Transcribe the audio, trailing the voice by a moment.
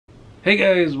Hey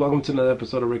guys, welcome to another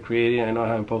episode of Recreating. I know I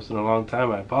haven't posted in a long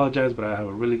time. I apologize, but I have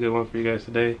a really good one for you guys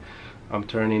today. I'm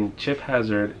turning Chip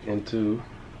Hazard into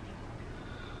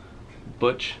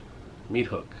Butch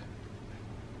Meathook.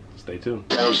 Stay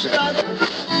tuned.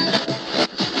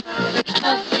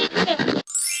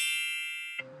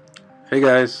 Hey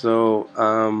guys, so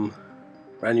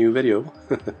brand new video.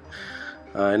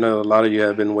 I know a lot of you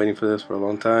have been waiting for this for a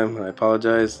long time. I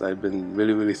apologize. I've been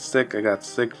really sick. I got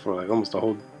sick for like almost a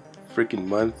whole freaking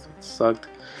month. It sucked.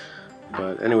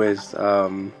 But anyways,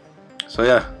 so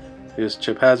yeah, here's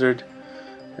Chip Hazard,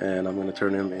 and I'm gonna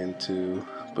turn him into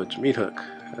Butch Meathook,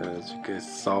 as you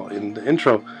guys saw in the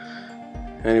intro.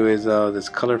 Anyways, this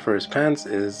color for his pants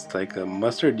is like a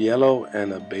mustard yellow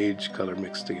and a beige color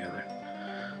mixed together.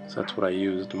 So that's what I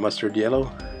used, mustard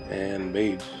yellow and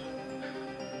beige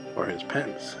for his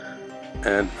pants.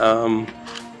 And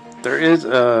there is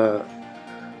a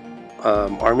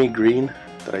army green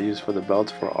that I use for the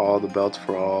belts, for all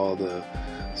the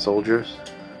soldiers,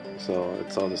 so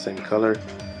it's all the same color.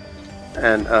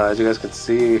 And as you guys can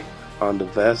see on the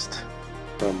vest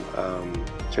from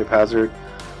Chip Hazard,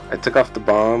 I took off the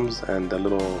bombs and the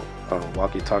little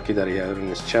walkie-talkie that he had on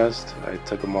his chest. I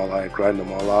took them all, I grind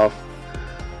them all off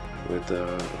with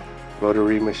the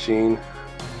rotary machine,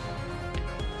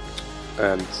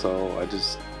 and so I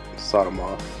just sawed them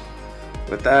off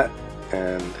with that.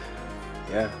 And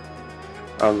yeah,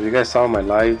 you guys saw my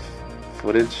live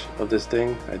footage of this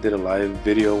thing. I did a live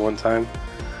video one time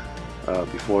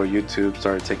before YouTube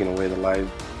started taking away the live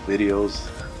videos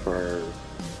for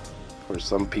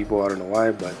some people. I don't know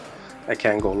why, but I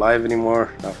can't go live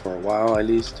anymore, not for a while at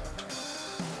least.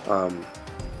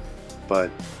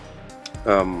 But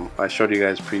I showed you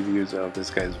guys previews of this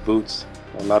guy's boots.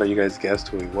 A lot of you guys guessed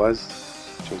who he was,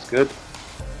 which was good,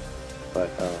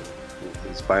 but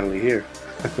he's finally here.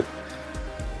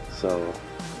 So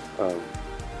by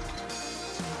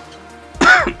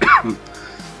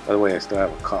the way, I still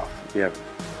have a cough if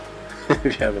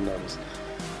you haven't noticed.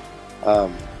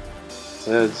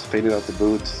 So just painting out the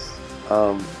boots.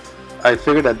 I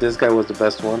figured that this guy was the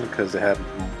best one because it had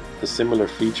the similar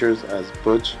features as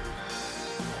Butch,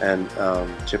 and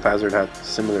Chip Hazard had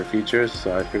similar features,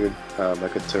 so I figured I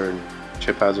could turn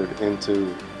Chip Hazard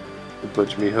into the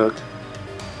Butch Meathook.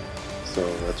 So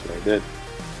that's what I did.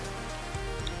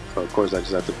 So of course I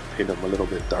just have to paint him a little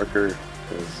bit darker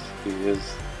because he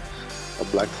is a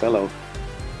black fellow.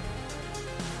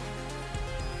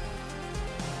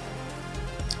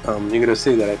 You're gonna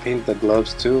see that I paint the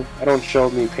gloves too. I don't show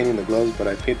me painting the gloves, but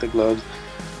I paint the gloves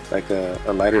like a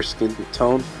lighter skin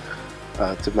tone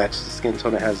to match the skin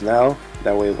tone it has now.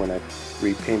 That way when I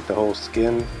repaint the whole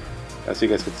skin, as you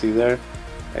guys can see there,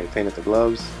 I painted the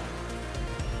gloves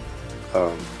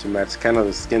to match kind of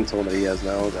the skin tone that he has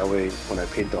now. That way when I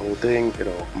paint the whole thing,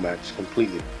 it'll match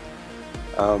completely.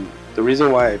 The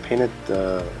reason why I painted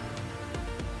the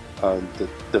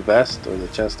vest or the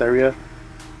chest area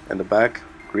and the back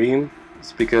green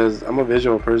is because I'm a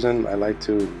visual person. I like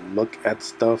to look at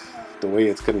stuff the way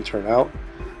it's going to turn out.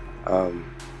 I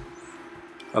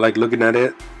like looking at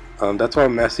it. That's why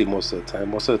I'm messy most of the time.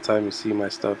 Most of the time you see my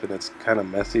stuff and it's kind of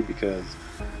messy because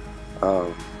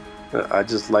I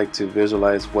just like to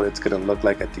visualize what it's going to look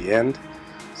like at the end.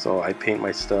 So I paint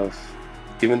my stuff,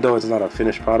 even though it's not a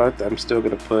finished product, I'm still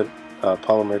going to put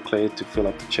polymer clay to fill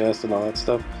up the chest and all that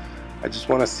stuff. I just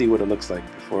want to see what it looks like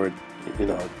before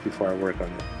before I work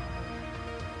on it.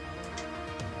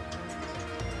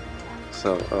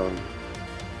 So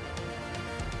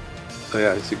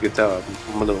yeah, as you can tell,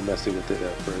 I'm a little messy with it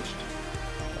at first.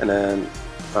 And then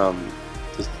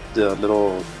just the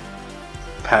little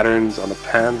patterns on the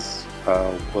pants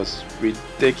was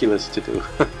ridiculous to do.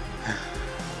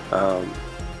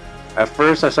 At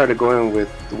first I started going with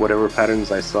whatever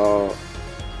patterns I saw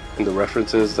in the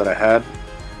references that I had.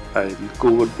 I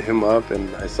googled him up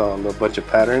and I saw a bunch of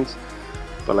patterns,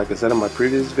 but like I said in my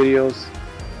previous videos,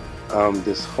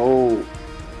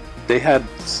 they had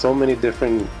so many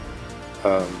different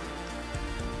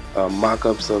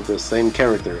mock-ups of the same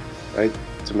character, right,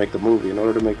 to make the movie. In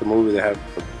order to make the movie, they have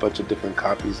a bunch of different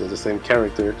copies of the same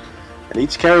character, and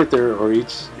each character or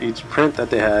each print that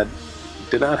they had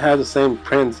did not have the same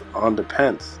print on the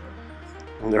pants.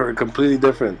 They were completely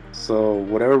different. So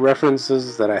whatever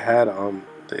references that I had on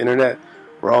the internet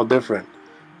were all different,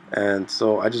 and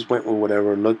so I just went with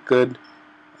whatever looked good.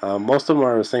 Most of them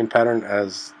are the same pattern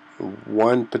as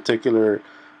one particular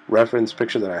reference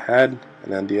picture that I had,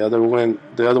 and then the other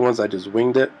ones I just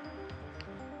winged it.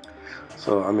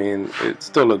 So I mean, it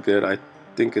still looked good. I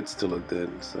think it still looked good,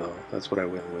 so that's what I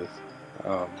went with.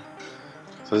 So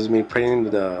this is me painting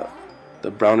the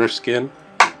browner skin.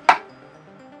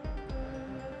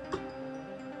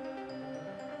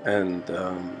 and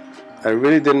I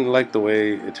really didn't like the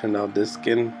way it turned out, this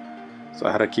skin, so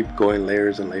I had to keep going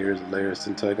layers and layers and layers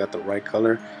until I got the right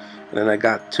color. And then I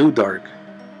got too dark,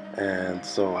 and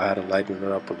so I had to lighten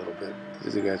it up a little bit.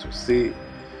 As you guys will see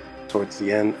towards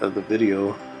the end of the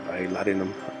video, I lighted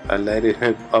him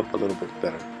up a little bit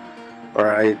better,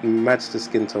 or I matched the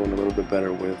skin tone a little bit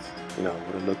better with, you know,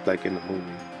 what it looked like in the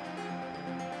movie.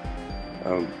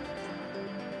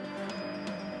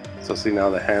 So see, now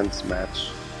the hands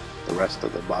match the rest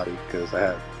of the body because I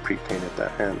had pre-painted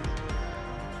that hand.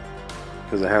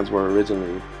 Because the hands were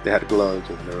originally, they had gloves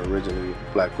and they were originally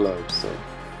black gloves, so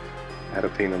I had to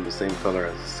paint them the same color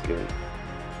as the skin.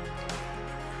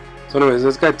 So anyways,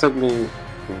 this guy took me,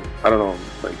 I don't know,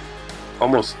 like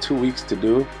almost 2 weeks to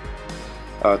do,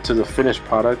 to the finished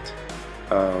product.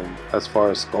 As far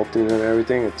as sculpting and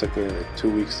everything, it took me like 2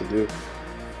 weeks to do.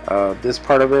 This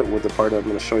part of it, with the part I'm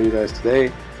going to show you guys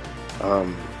today,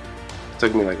 it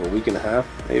took me like a week and a half,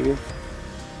 maybe.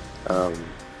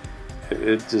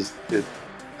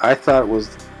 I thought it was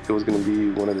going to be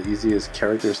one of the easiest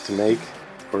characters to make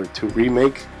or to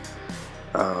remake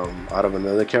out of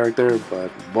another character, but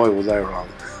boy was I wrong.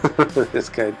 This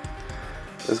guy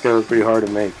was pretty hard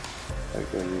to make. Like,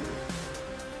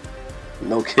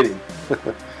 no kidding.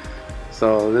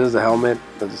 So this is the helmet.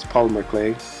 This is polymer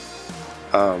clay.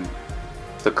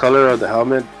 The color of the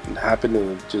helmet happened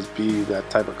to just be that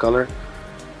type of color.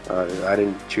 I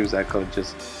didn't choose that color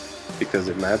just because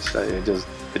it matched. It just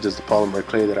the polymer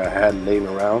clay that I had laying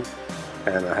around,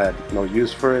 and I had no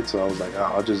use for it, so I was like,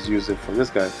 oh, I'll just use it for this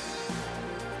guy.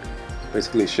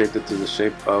 Basically shaped it to the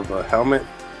shape of a helmet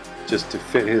just to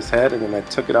fit his head, and then I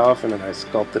took it off and then I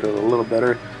sculpted it a little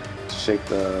better to shape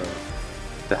the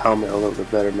helmet a little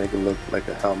bit better, make it look like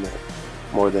a helmet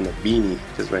more than a beanie,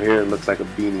 because right here it looks like a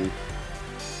beanie.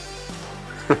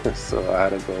 So I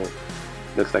had to go,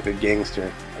 looks like a gangster,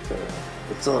 like a,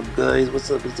 what's up guys, what's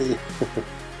up, busy?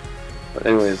 But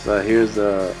anyways, here's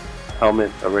the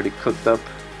helmet already cooked up,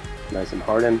 nice and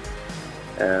hardened,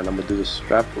 and I'm gonna do the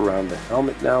strap around the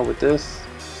helmet now with this.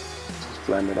 Just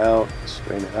flatten it out,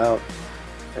 straighten it out,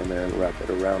 and then wrap it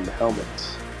around the helmet.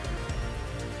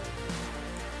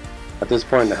 At this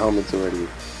point the helmet's already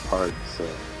hard, so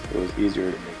it was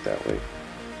easier to make that way.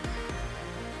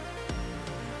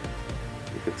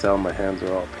 You can tell my hands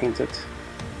are all painted.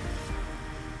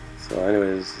 So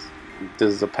anyways,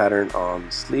 this is a pattern on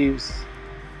sleeves,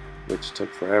 which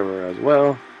took forever as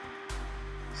well,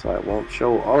 so I won't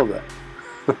show all of that.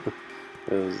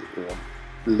 It was, you know,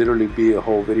 literally be a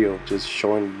whole video just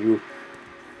showing you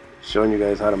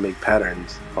guys how to make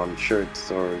patterns on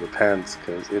shirts or the pants,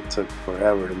 because it took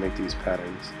forever to make these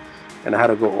patterns, and I had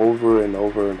to go over and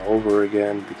over and over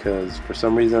again because for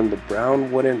some reason the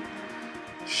brown wouldn't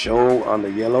show on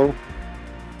the yellow,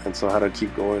 and so I had to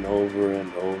keep going over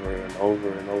and over and over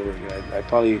and over again.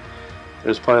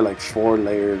 There's probably like 4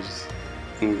 layers,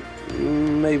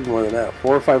 maybe more than that,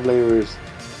 4 or 5 layers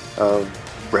of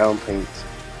brown paint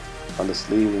on the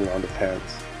sleeve and on the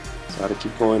pants. So I had to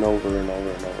keep going over and over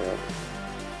and over.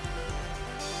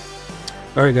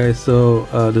 Alright guys, so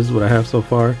this is what I have so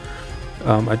far.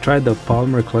 I tried the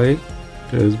polymer clay.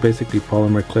 It was basically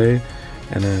polymer clay,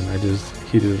 and then I just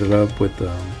heated it up with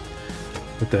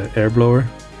the air blower,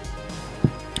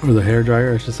 or the hair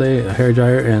dryer I should say, a hair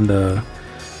dryer, and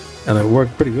it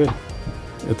worked pretty good.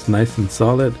 It's nice and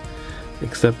solid,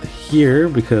 except here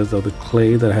because of the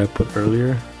clay that I had put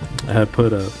earlier. I had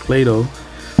put a Play-Doh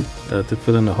to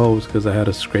fill in the holes because I had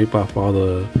to scrape off all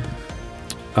the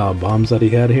bombs that he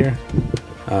had here.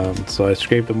 So I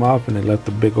scraped them off and it left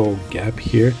a big old gap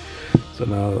here. So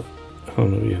now, I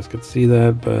don't know if you guys could see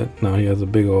that, but now he has a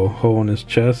big old hole in his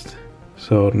chest.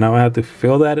 So now I have to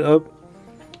fill that up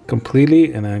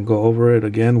completely and then go over it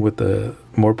again with the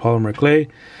more polymer clay,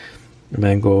 and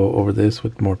then go over this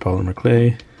with more polymer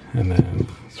clay. And then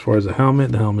as far as the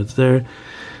helmet's there,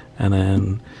 and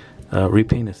then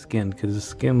repaint the skin because the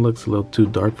skin looks a little too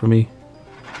dark for me.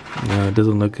 It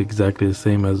doesn't look exactly the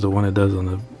same as the one it does on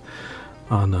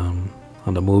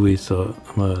the movie, so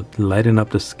I'm gonna lighten up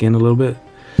the skin a little bit,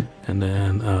 and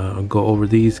then go over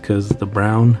these because the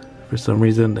brown, for some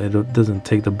reason it doesn't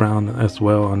take the brown as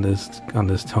well on this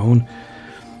tone,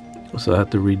 so I have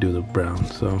to redo the brown.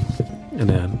 So, and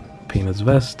then paint his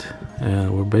vest,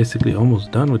 and we're basically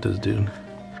almost done with this dude.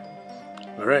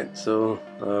 Alright, so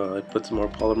I put some more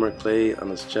polymer clay on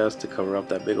his chest to cover up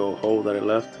that big old hole that I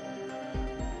left.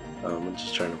 I'm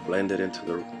just trying to blend it into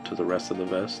the rest of the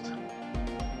vest.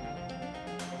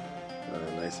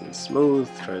 Nice and smooth.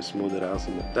 Try to smooth it out.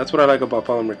 That's what I like about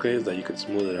polymer clay, is that you can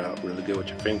smooth it out really good with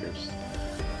your fingers.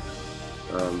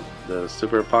 The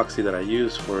super epoxy that I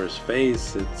use for his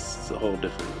face, it's a whole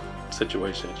different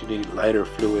situation. You need lighter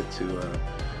fluid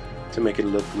to make it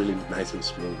look really nice and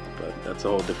smooth, but that's a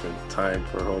whole different time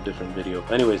for a whole different video.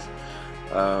 Anyways,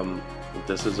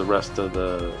 this is the rest of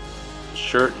the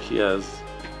shirt. He has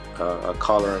a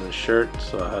collar on his shirt,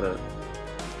 so I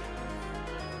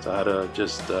had to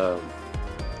just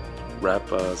wrap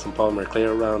some polymer clay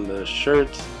around the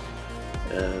shirt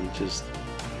and just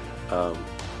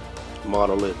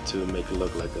model it to make it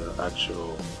look like an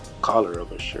actual collar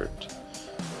of a shirt.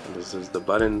 And this is the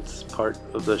buttons part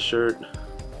of the shirt.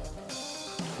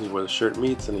 This is where the shirt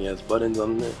meets, and he has buttons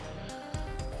on it.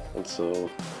 And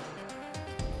so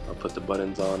I'll put the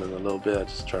buttons on in a little bit. I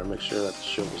just try to make sure that the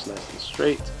shirt was nice and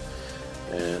straight.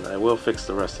 And I will fix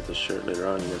the rest of the shirt later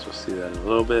on. You guys will see that in a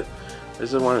little bit. I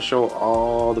just want to show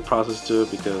all the process to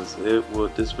it because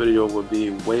this video would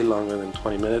be way longer than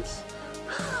 20 minutes.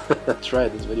 That's right,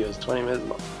 this video is 20 minutes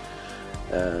long.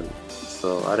 And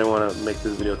so I didn't want to make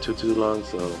this video too long,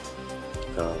 so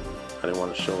I didn't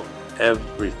want to show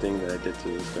everything that I did to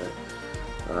this guy.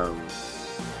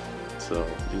 So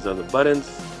these are the buttons.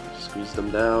 Squeeze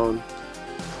them down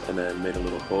and then made a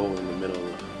little hole in the middle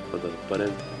of the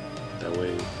button. That way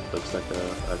it looks like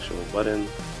an actual button,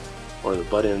 or the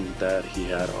button that he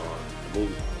had on the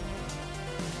movie.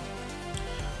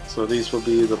 So these will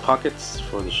be the pockets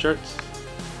for the shirts.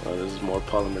 This is more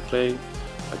polymer clay.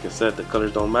 Like I said, the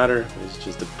colors don't matter. It's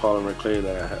just the polymer clay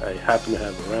that I happen to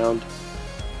have around,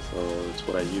 so it's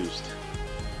what I used.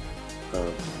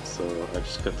 So I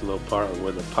just cut the little part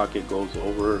where the pocket goes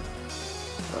over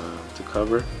to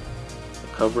cover the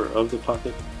cover of the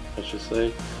pocket, I should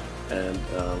say, and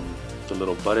the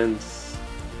little buttons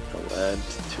I'll add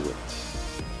to it.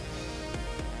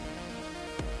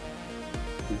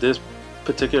 This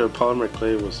particular polymer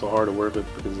clay was so hard to work with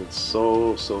because it's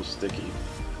so sticky.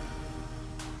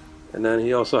 And then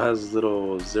he also has this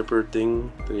little zipper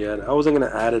thing that he had. I wasn't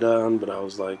gonna add it on, but I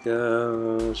was like,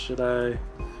 should I?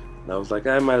 And I was like,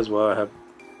 I might as well. I have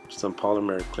some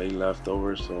polymer clay left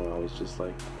over, so I was just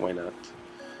like, why not?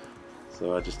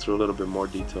 So I just threw a little bit more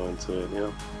detail into it, you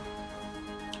know.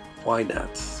 Why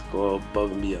not? Go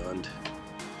above and beyond.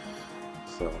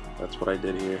 So that's what I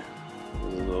did here.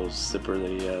 There's a little zipper that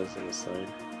he has on the side.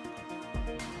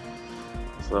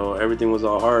 So everything was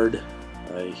all hard.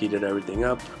 I heated everything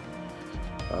up.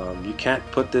 You can't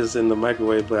put this in the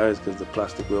microwave, guys, because the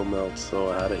plastic will melt.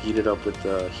 So I had to heat it up with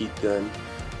the heat gun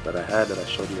that I had, that I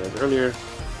showed you guys earlier.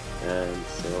 And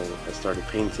so I started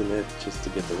painting it just to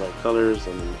get the right colors,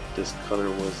 and this color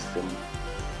was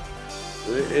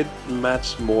it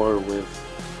matched more with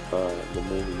the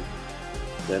movie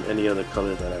than any other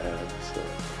color that I had. So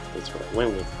that's what I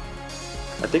went with.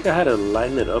 I think I had to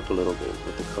lighten it up a little bit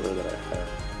with the color that I had.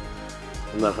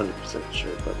 I'm not 100%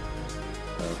 sure, but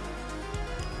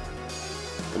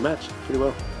it matched pretty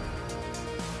well.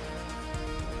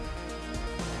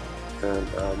 And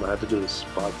I had to do the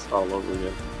spots all over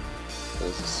again.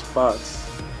 Those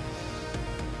spots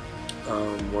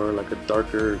were like a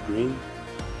darker green.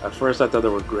 At first I thought they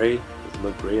were gray. It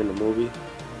looked gray in the movie,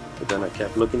 but then I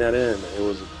kept looking at it and it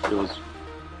was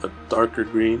a darker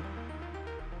green.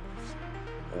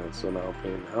 And so now I'm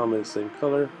painting the helmet the same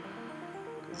color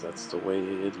because that's the way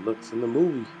it looks in the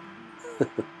movie.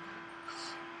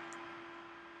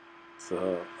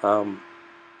 So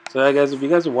yeah, guys, if you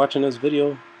guys are watching this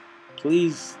video,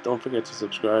 please don't forget to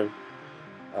subscribe.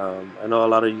 I know a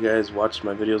lot of you guys watch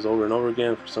my videos over and over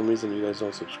again. For some reason you guys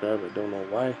don't subscribe. I don't know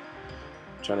why.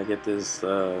 I'm trying to get this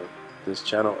this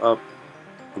channel up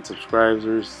on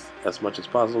subscribers as much as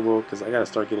possible, because I gotta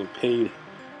start getting paid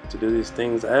to do these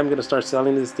things. I am gonna start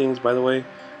selling these things, by the way.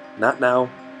 Not now.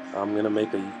 I'm gonna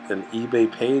make an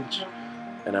eBay page,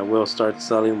 and I will start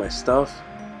selling my stuff.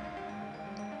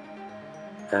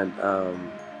 And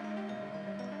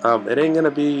it ain't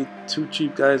gonna be too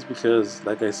cheap, guys, because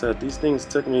like I said, these things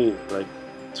took me like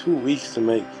 2 weeks to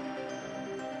make.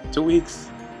 2 weeks.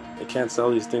 I can't sell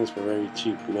these things for very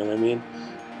cheap, you know what I mean?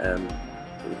 And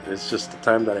it's just the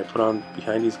time that I put on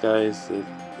behind these guys.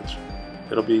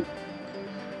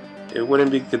 It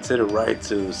wouldn't be considered right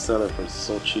to sell it for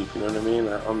so cheap, you know what I mean?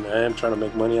 I am trying to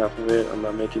make money off of it. I'm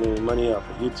not making any money off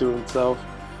of YouTube itself,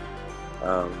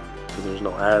 because there's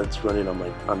no ads running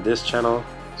on this channel.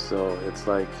 So it's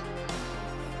like,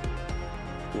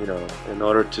 you know, in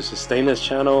order to sustain this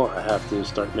channel, I have to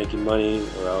start making money,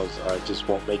 or else I just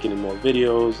won't make any more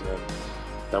videos, and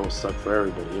that will suck for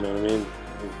everybody, you know what I mean?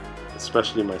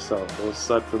 Especially myself. It will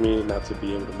suck for me not to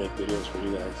be able to make videos for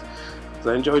you guys, because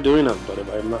I enjoy doing them, but if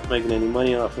I'm not making any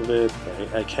money off of it,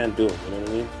 I can't do it, you know what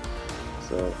I mean?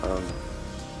 So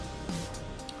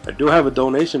I do have a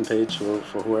donation page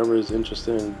for whoever is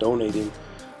interested in donating.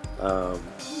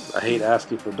 I hate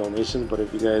asking for donations, but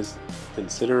if you guys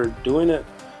consider doing it,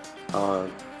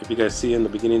 if you guys see in the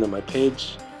beginning of my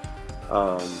page,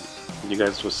 you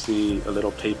guys will see a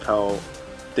little PayPal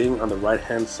thing on the right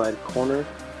hand side corner.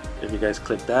 If you guys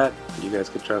click that, you guys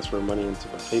can transfer money into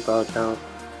my PayPal account.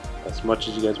 As much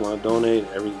as you guys want to donate,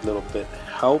 every little bit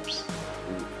helps,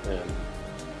 and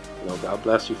you know, God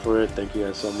bless you for it. Thank you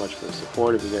guys so much for the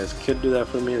support. If you guys could do that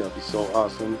for me, that'd be so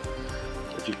awesome.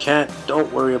 If you can't,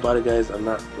 don't worry about it, guys. I'm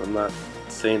not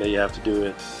saying that you have to do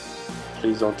it.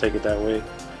 Please don't take it that way.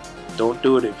 Don't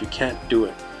do it if you can't do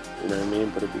it. You know what I mean?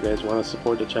 But if you guys want to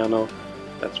support the channel,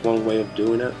 that's one way of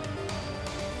doing it.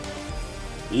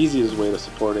 The easiest way to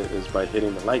support it is by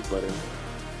hitting the like button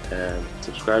and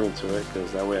subscribing to it,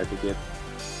 because that way I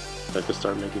could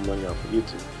start making money off of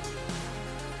YouTube.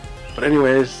 But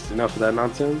anyways, enough of that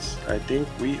nonsense. I think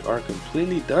we are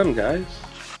completely done, guys.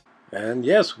 And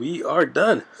yes, we are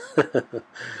done.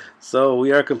 So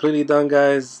we are completely done,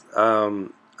 guys.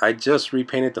 I just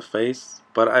repainted the face,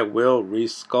 but I will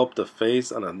resculpt the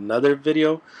face on another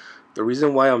video. The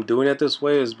reason why I'm doing it this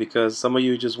way is because some of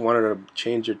you just wanted to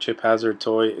change your Chip Hazard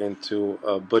toy into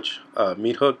a Butch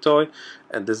Meathook toy,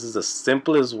 and this is the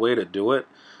simplest way to do it.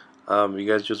 You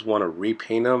guys just want to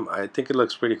repaint them. I think it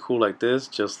looks pretty cool like this,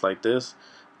 just like this.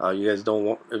 If you guys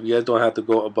don't have to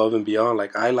go above and beyond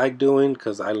like I like doing,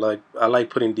 because I like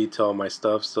putting detail on my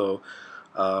stuff. So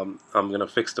I'm gonna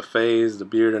fix the face, the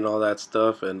beard, and all that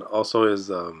stuff, and also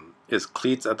his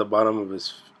cleats at the bottom of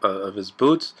his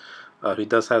boots. He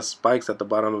does have spikes at the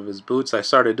bottom of his boots. I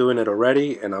started doing it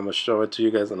already, and I'm going to show it to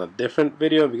you guys on a different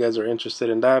video. If you guys are interested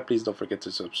in that, please don't forget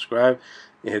to subscribe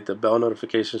and hit the bell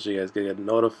notification so you guys get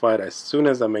notified as soon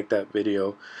as I make that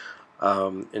video,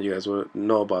 and you guys will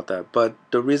know about that. But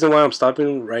the reason why I'm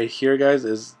stopping right here, guys,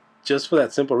 is just for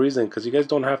that simple reason, because you guys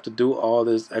don't have to do all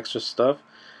this extra stuff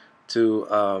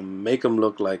to make him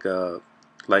look like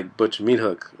Butch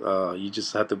Meathook. You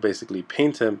just have to basically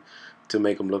paint him to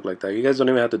make him look like that. You guys don't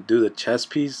even have to do the chest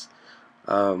piece.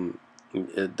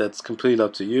 That's completely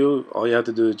up to you. All you have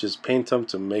to do is just paint him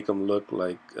to make him look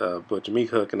like Butch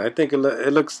Meathook, and I think it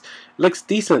looks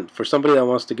decent for somebody that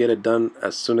wants to get it done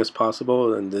as soon as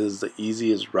possible. And this is the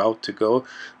easiest route to go,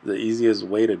 the easiest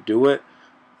way to do it.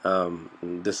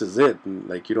 This is it.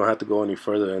 Like, you don't have to go any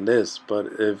further than this.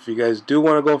 But if you guys do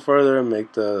want to go further and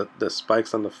make the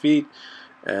spikes on the feet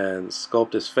and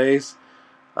sculpt his face,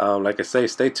 like I say,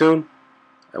 stay tuned.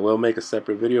 I will make a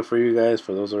separate video for you guys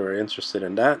for those who are interested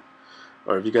in that,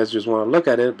 or if you guys just want to look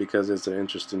at it because it's an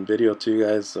interesting video to you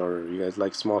guys, or you guys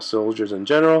like small soldiers in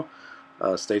general,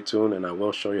 stay tuned, and I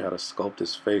will show you how to sculpt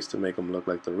his face to make him look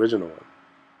like the original one.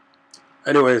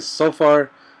 Anyways, so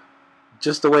far,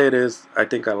 just the way it is, I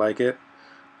think I like it.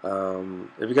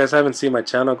 If you guys haven't seen my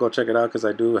channel, go check it out, because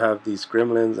I do have these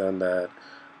gremlins and that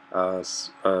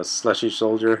slushy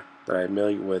soldier that I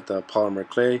made with polymer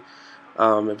clay.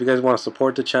 If you guys want to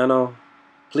support the channel,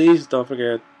 please don't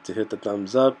forget to hit the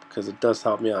thumbs up, because it does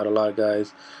help me out a lot,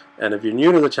 guys. And if you're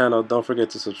new to the channel, don't forget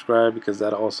to subscribe, because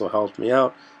that also helps me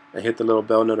out. And hit the little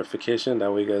bell notification,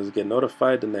 that way you guys get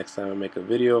notified the next time I make a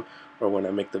video, or when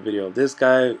I make the video of this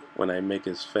guy, when I make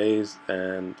his face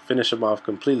and finish him off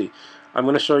completely. I'm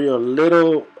going to show you a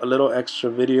little extra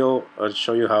video. I'll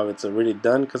show you how it's already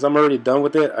done, because I'm already done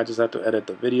with it. I just have to edit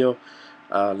the video.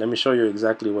 Let me show you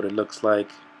exactly what it looks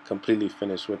like, completely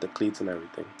finished with the cleats and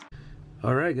everything.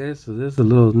 Alright, guys, so there's a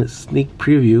little sneak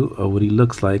preview of what he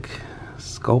looks like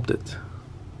sculpted.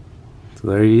 So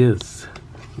there he is,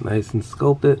 nice and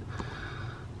sculpted.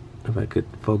 If I could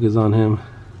focus on him.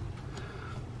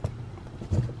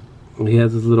 He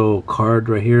has this little card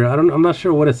right here. I'm not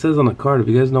sure what it says on the card. If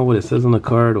you guys know what it says on the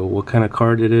card, or what kind of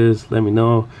card it is, let me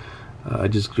know. I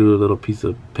just drew a little piece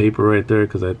of paper right there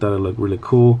because I thought it looked really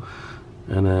cool.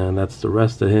 And then that's the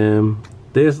rest of him.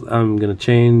 This I'm gonna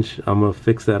change. I'm gonna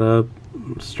fix that up,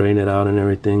 straighten it out and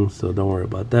everything, so don't worry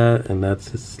about that. And that's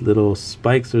his little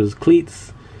spikes or his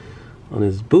cleats on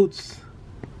his boots.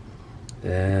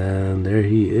 And there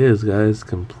he is, guys,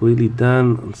 completely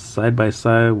done, side by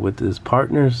side with his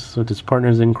partners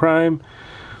in crime.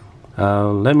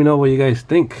 Let me know what you guys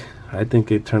think. I think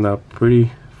it turned out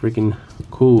pretty freaking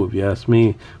cool, if you ask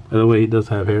me. By the way, he does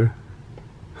have hair.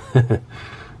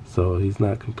 So he's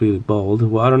not completely bald.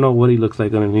 Well, I don't know what he looks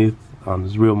like underneath on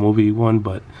his real movie one,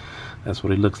 but that's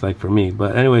what he looks like for me.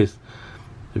 But anyways,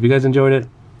 if you guys enjoyed it,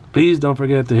 please don't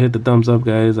forget to hit the thumbs up,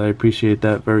 guys. I appreciate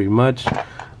that very much.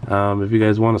 If you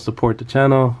guys want to support the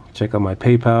channel, check out my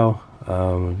PayPal.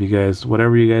 If you guys,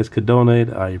 whatever you guys could donate,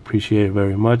 I appreciate it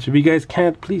very much. If you guys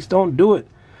can't, please don't do it.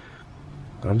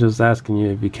 I'm just asking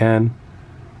you if you can.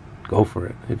 go for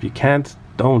it. If you can't,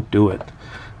 don't do it.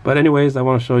 But anyways, I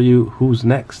want to show you who's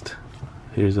next.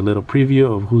 Here's a little preview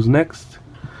of who's next.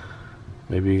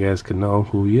 Maybe you guys can know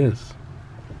who he is.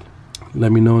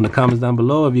 Let me know in the comments down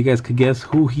below if you guys could guess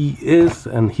who he is,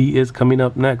 and he is coming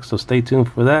up next, so stay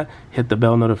tuned for that. Hit the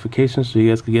bell notification so you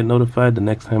guys can get notified the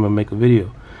next time I make a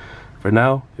video. For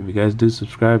now, if you guys do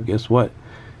subscribe, guess what?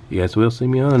 You guys will see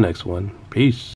me on the next one. Peace.